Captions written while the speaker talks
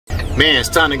Man, it's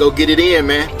time to go get it in,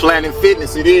 man. Planet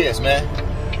Fitness it is, man.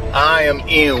 I am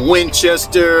in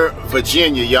Winchester,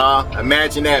 Virginia, y'all.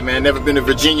 Imagine that, man. Never been to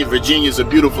Virginia. Virginia's a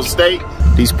beautiful state.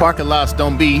 These parking lots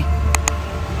don't be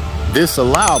this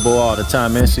allowable all the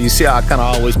time, man. So you see how I kind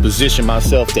of always position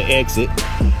myself to exit.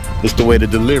 It's the way the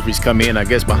deliveries come in, I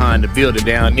guess, behind the building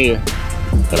down there.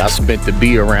 But I spent the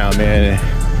B around, man,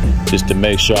 just to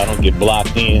make sure I don't get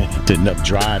blocked in. Sitting up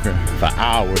driving for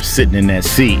hours, sitting in that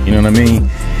seat, you know what I mean?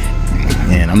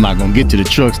 And I'm not gonna get to the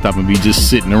truck stop and be just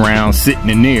sitting around, sitting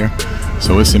in there.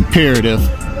 So it's imperative,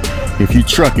 if you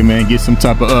trucking, man, get some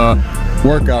type of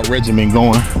workout regimen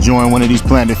going. Join one of these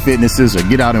Planet Fitnesses or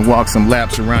get out and walk some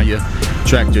laps around your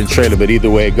tractor and trailer. But either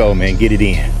way it go, man, get it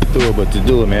in. Do it, but to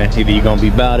do it, man, either you're gonna be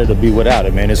about it or be without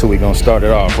it, man. That's how we gonna start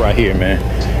it off right here, man,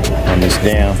 on this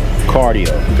damn cardio.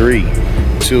 3,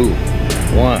 2,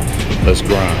 1, let's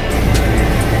grind.